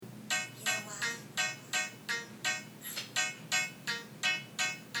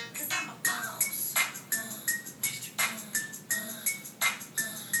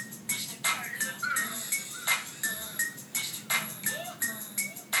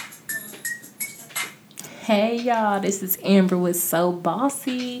Hey y'all, this is Amber with So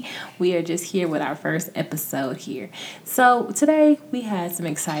Bawsee. We are just here with our first episode here. So today we had some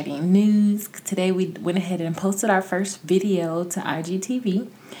exciting news. Today we went ahead and posted our first video to IGTV,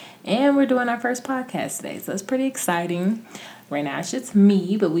 and we're doing our first podcast today. So it's pretty exciting. Right now it's just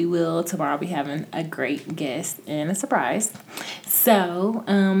me, but we will tomorrow be having a great guest and a surprise. So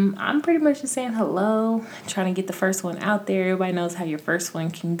I'm pretty much just saying hello, trying to get the first one out there. Everybody knows how your first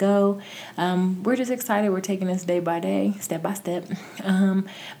one can go. We're just excited. We're taking this day by day, step by step.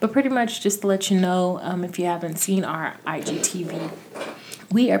 But pretty much just to let you know, if you haven't seen our IGTV,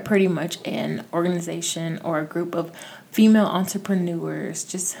 we are pretty much an organization or a group of female entrepreneurs,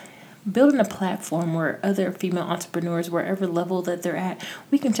 just building a platform where other female entrepreneurs, wherever level that they're at,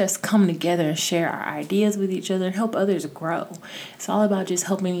 we can just come together and share our ideas with each other and help others grow. It's all about just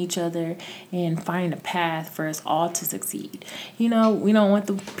helping each other and finding a path for us all to succeed. You know, we don't want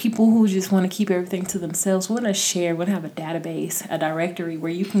the people who just want to keep everything to themselves. We want to share. We want to have a database, a directory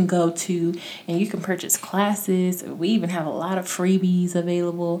where you can go to and you can purchase classes. We even have a lot of freebies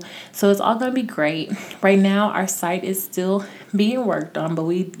available. So it's all going to be great. Right now, our site is still being worked on, but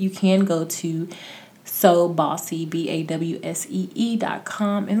you can go to Bawsee,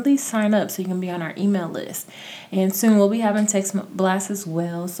 BAWSEE.com, and at least sign up so you can be on our email list. And soon we'll be having text blasts as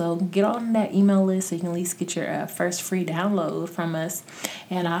well. So get on that email list so you can at least get your first free download from us.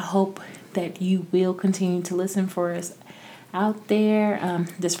 And I hope that you will continue to listen for us out there.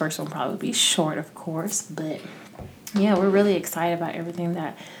 This first one will probably be short, of course, but yeah, we're really excited about everything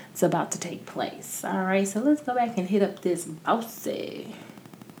that's about to take place. All right, so let's go back and hit up this Bawsee.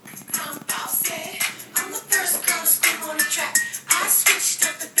 I'm Bawsee. I'm the first girl to scream on the track. I switched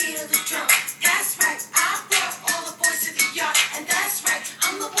up the beat of the drum. That's right. I brought all the boys to the yard. And that's right.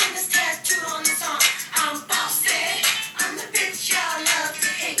 I'm the one that's tattooed on his arm. I'm Bawsee. I'm the bitch y'all love to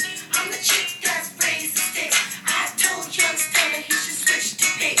hate. I'm the chick that's raised the stakes. I told young Stunner he should switch to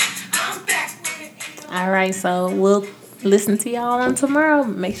big. I'm back with it. All right, so we'll listen to y'all on tomorrow.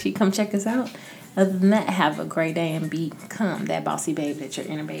 Make sure you come check us out. Other than that, have a great day and become that bossy babe that your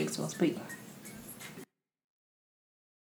inner babe is supposed to be.